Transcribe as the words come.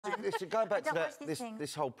listen, going back to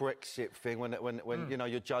this whole Brexit thing, when you know,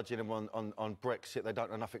 you're judging them on Brexit, they don't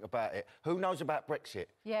know nothing about it. Who knows about Brexit?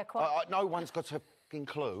 Yeah, quite. No one's got a fucking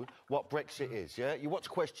clue what Brexit is, yeah? You watch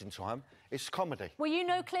Question Time, it's comedy. Were you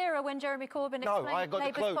no clearer when Jeremy Corbyn explained No, I got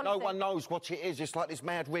Labour's the clue. policy? No one knows what it is. It's like this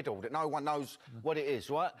mad riddle that no one knows what it is,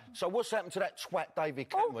 right? So what's happened to that twat David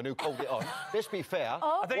Cameron who called it on? Let's be fair.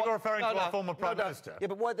 I think you're referring to our former Prime Minister. Yeah,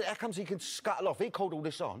 but how comes he can scuttle off? He called all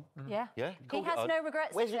this on. Yeah. Yeah? He has no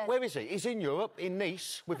regrets. Where is he? He's in Europe, in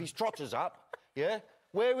Nice, with his trotters up, yeah?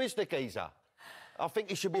 Where is the geezer? I think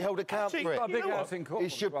he should be held accountable for it. He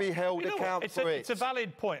should be held accountable for it. It's a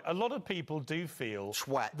valid point. A lot of people do feel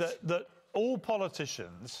that all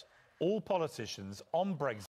politicians on Brexit